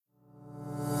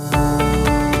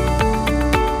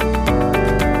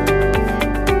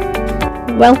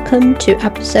Welcome to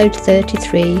episode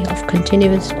 33 of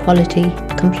Continuous Quality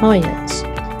Compliance.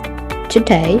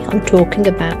 Today I'm talking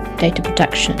about data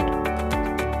protection.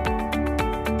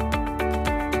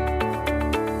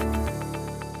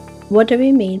 What do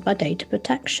we mean by data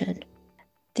protection?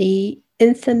 The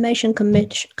Information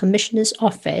Commissioner's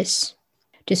Office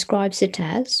describes it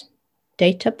as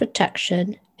data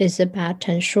protection is about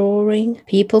ensuring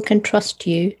people can trust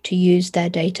you to use their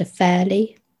data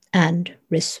fairly and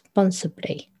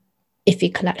responsibly. If you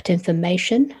collect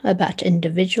information about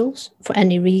individuals for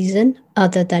any reason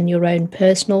other than your own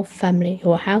personal, family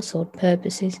or household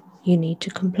purposes, you need to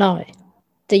comply.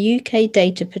 The UK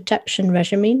data protection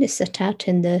regime is set out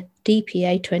in the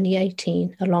DPA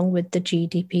 2018 along with the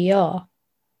GDPR,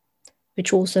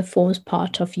 which also forms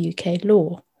part of UK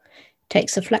law. It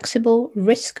takes a flexible,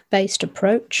 risk-based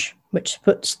approach which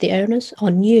puts the onus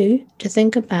on you to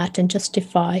think about and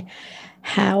justify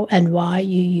how and why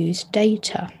you use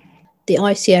data. The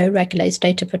ICO regulates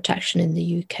data protection in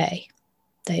the UK.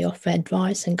 They offer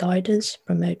advice and guidance,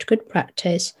 promote good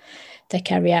practice, they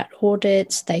carry out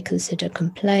audits, they consider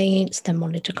complaints, they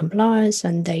monitor compliance,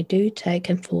 and they do take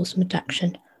enforcement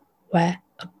action where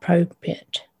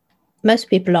appropriate. Most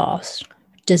people ask,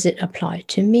 does it apply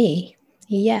to me?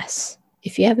 Yes.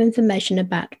 If you have information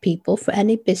about people for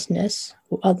any business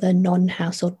or other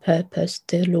non-household purpose,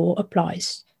 the law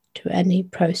applies to any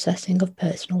processing of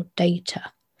personal data.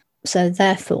 So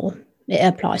therefore, it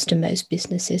applies to most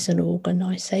businesses and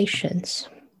organisations.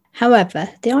 However,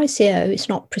 the ICO is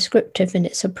not prescriptive in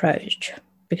its approach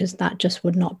because that just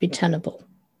would not be tenable.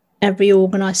 Every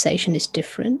organisation is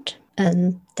different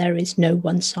and there is no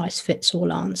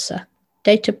one-size-fits-all answer.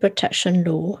 Data protection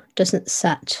law doesn't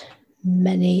set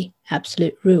many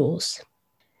absolute rules.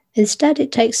 Instead,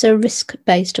 it takes a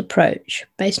risk-based approach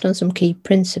based on some key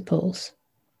principles.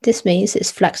 This means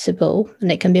it's flexible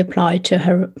and it can be applied to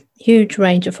a huge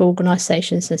range of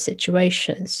organisations and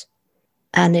situations.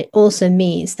 And it also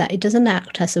means that it doesn't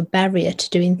act as a barrier to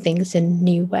doing things in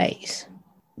new ways.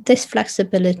 This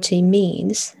flexibility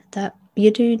means that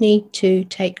you do need to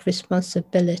take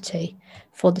responsibility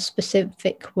for the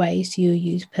specific ways you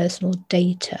use personal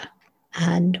data,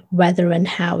 and whether and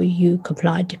how you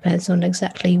comply depends on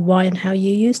exactly why and how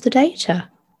you use the data.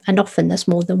 And often there's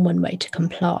more than one way to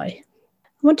comply.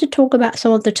 I want to talk about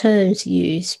some of the terms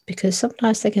used because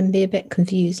sometimes they can be a bit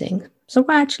confusing. So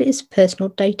what actually is personal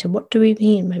data? What do we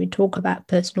mean when we talk about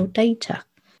personal data?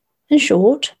 In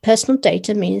short, personal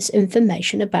data means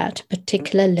information about a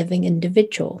particular living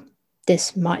individual.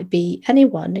 This might be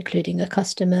anyone, including a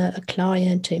customer, a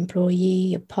client, an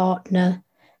employee, a partner,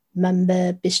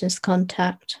 member, business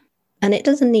contact. And it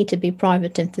doesn't need to be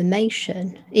private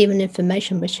information. Even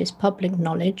information which is public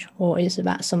knowledge or is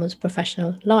about someone's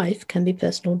professional life can be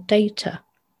personal data.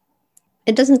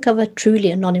 It doesn't cover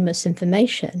truly anonymous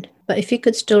information, but if you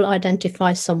could still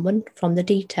identify someone from the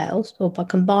details or by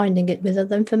combining it with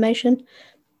other information,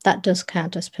 that does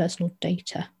count as personal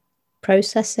data.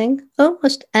 Processing.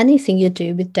 Almost anything you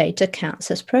do with data counts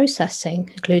as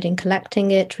processing, including collecting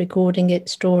it, recording it,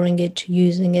 storing it,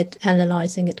 using it,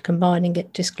 analysing it, combining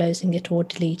it, disclosing it, or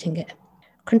deleting it.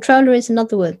 Controller is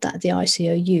another word that the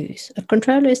ICO use. A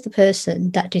controller is the person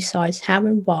that decides how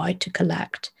and why to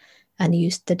collect and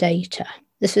use the data.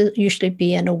 This will usually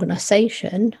be an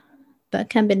organisation, but it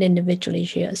can be an individual,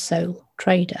 usually a sole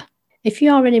trader. If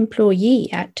you are an employee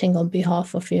acting on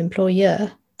behalf of your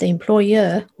employer, the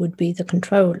employer would be the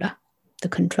controller. The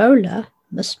controller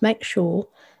must make sure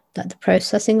that the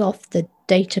processing of the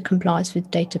data complies with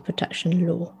data protection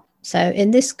law. So in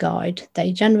this guide,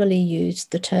 they generally use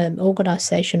the term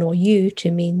organisation or you to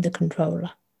mean the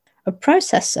controller. A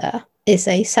processor is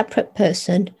a separate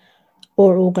person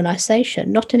or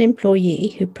organisation, not an employee,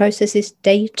 who processes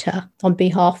data on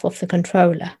behalf of the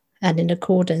controller and in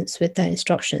accordance with their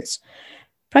instructions.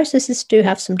 Processors do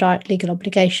have some direct legal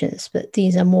obligations, but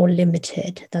these are more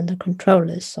limited than the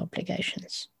controller's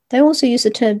obligations. They also use the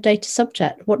term data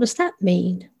subject. What does that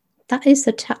mean? That is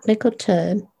the technical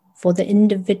term for the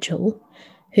individual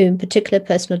whom particular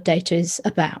personal data is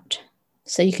about.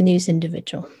 So you can use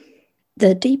individual.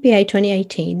 The DPA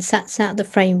 2018 sets out the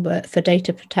framework for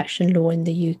data protection law in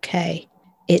the UK.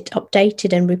 It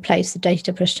updated and replaced the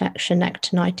Data Protection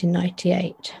Act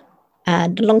 1998.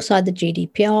 And alongside the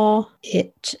GDPR,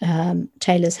 it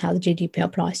tailors how the GDPR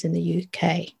applies in the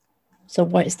UK. So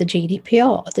what is the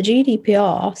GDPR? The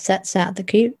GDPR sets out the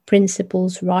key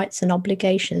principles, rights and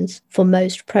obligations for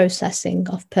most processing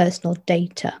of personal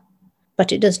data,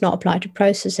 but it does not apply to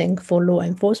processing for law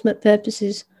enforcement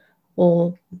purposes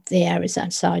or the areas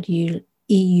outside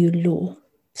EU law,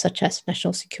 such as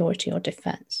national security or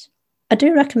defence. I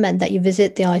do recommend that you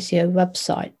visit the ICO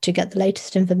website to get the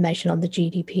latest information on the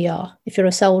GDPR. If you're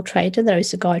a sole trader, there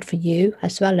is a guide for you,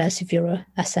 as well as if you're a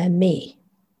SME.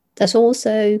 There's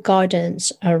also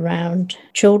guidance around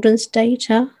children's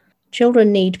data.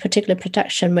 Children need particular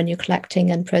protection when you're collecting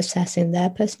and processing their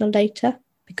personal data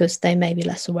because they may be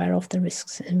less aware of the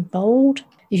risks involved.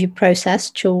 If you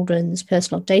process children's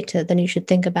personal data, then you should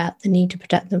think about the need to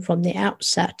protect them from the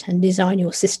outset and design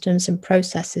your systems and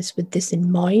processes with this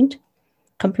in mind.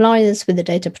 Compliance with the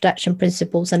data protection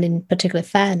principles and in particular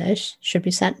fairness should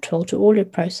be central to all your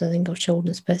processing of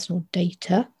children's personal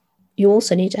data. You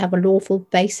also need to have a lawful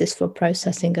basis for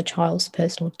processing a child's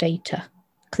personal data.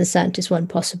 Consent is one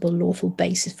possible lawful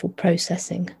basis for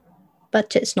processing,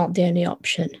 but it's not the only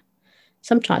option.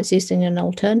 Sometimes using an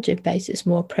alternative basis is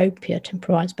more appropriate and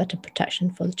provides better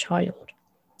protection for the child.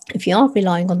 If you are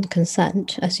relying on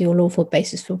consent as your lawful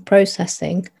basis for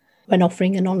processing when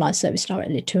offering an online service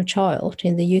directly to a child,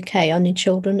 in the UK, only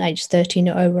children aged 13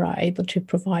 or over are able to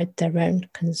provide their own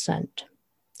consent.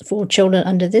 For children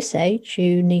under this age,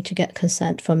 you need to get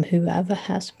consent from whoever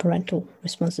has parental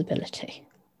responsibility.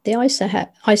 The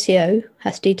ICO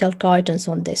has detailed guidance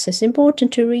on this. It's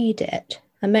important to read it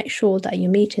and make sure that you're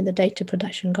meeting the data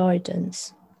protection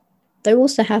guidance. They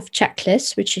also have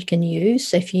checklists which you can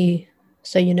use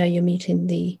so you know you're meeting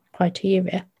the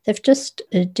criteria. They've just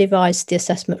devised the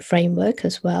assessment framework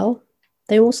as well.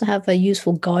 They also have a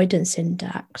useful guidance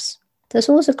index. There's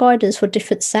also guidance for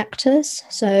different sectors.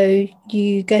 So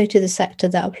you go to the sector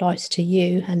that applies to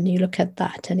you and you look at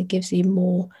that and it gives you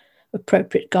more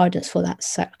appropriate guidance for that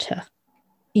sector.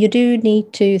 You do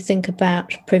need to think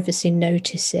about privacy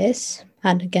notices.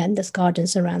 And again, there's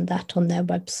guidance around that on their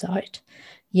website.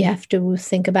 You have to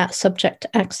think about subject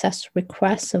access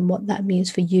requests and what that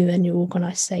means for you and your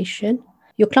organization.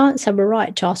 Your clients have a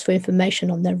right to ask for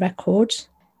information on their records.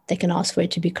 They can ask for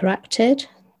it to be corrected,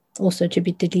 also to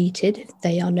be deleted if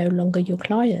they are no longer your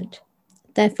client.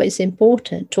 Therefore, it's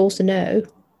important to also know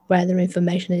where their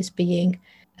information is being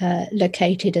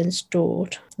located and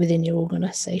stored within your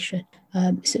organization.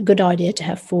 It's a good idea to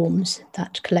have forms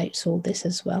that collates all this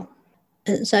as well.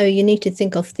 And so you need to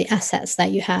think of the assets that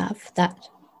you have that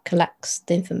collects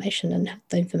the information and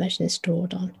the information is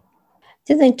stored on.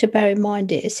 The other thing to bear in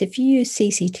mind is if you use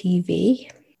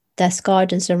CCTV, there's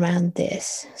guidance around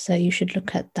this, so you should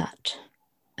look at that.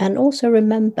 And also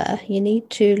remember, you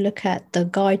need to look at the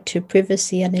Guide to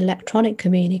Privacy and Electronic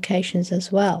Communications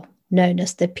as well, known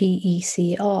as the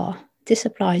PECR. This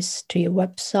applies to your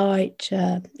website,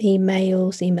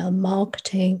 emails, email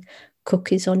marketing,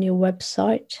 cookies on your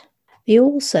website. You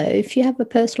also, if you have a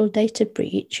personal data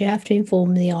breach, you have to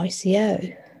inform the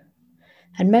ICO.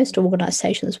 And most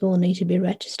organizations will need to be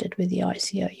registered with the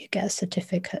ICO. You get a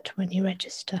certificate when you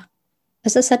register.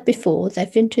 As I said before,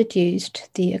 they've introduced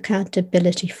the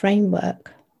accountability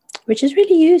framework, which is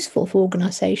really useful for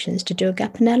organizations to do a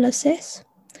gap analysis.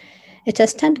 It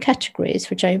has 10 categories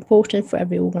which are important for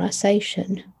every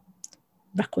organization,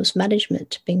 records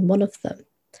management being one of them.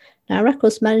 Now,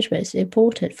 records management is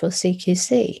important for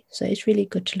CQC, so it's really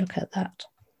good to look at that.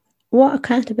 What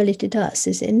accountability does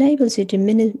is it enables you to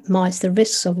minimize the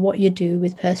risks of what you do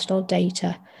with personal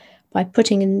data by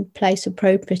putting in place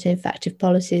appropriate and effective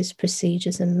policies,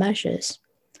 procedures, and measures.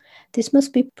 This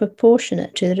must be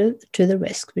proportionate to the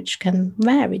risk, which can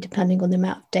vary depending on the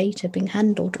amount of data being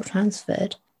handled or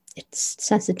transferred, its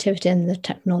sensitivity, and the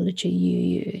technology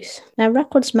you use. Now,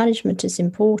 records management is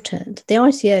important. The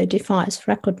ICO defines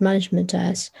record management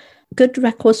as good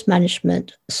records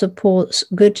management supports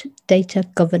good data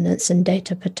governance and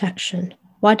data protection.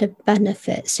 Wider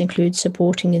benefits include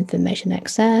supporting information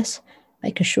access,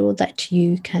 making sure that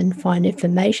you can find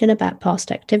information about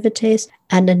past activities,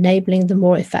 and enabling the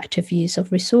more effective use of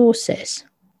resources.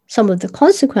 Some of the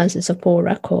consequences of poor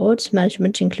records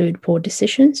management include poor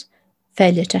decisions,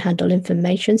 failure to handle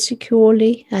information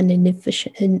securely, and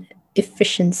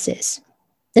inefficiencies.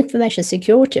 Information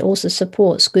security also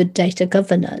supports good data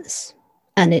governance,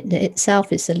 and it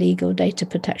itself is a legal data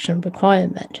protection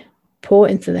requirement. Poor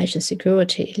information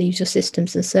security leaves your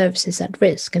systems and services at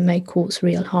risk and may cause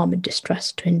real harm and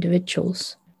distress to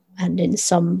individuals. And in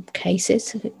some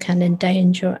cases, it can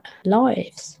endanger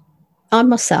lives. I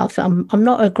myself, I'm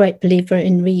not a great believer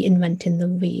in reinventing the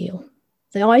wheel.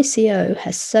 The ICO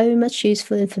has so much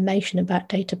useful information about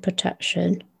data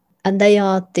protection, and they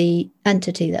are the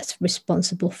entity that's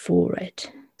responsible for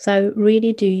it. So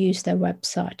really do use their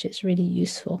website. It's really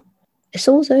useful. It's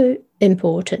also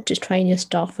important to train your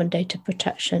staff on data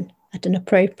protection at an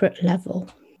appropriate level.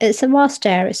 It's a vast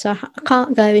area, so I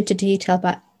can't go into detail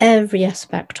about every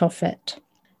aspect of it.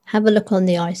 Have a look on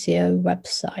the ICO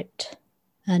website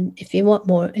And if you want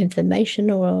more information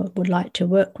or would like to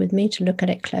work with me to look at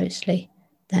it closely,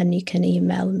 then you can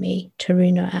email me,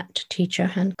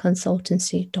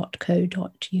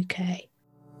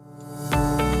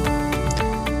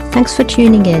 taruna@teacherhandconsultancy.co.uk. Thanks for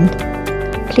tuning in.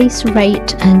 Please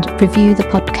rate and review the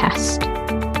podcast.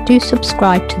 Do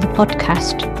subscribe to the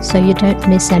podcast so you don't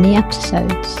miss any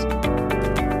episodes.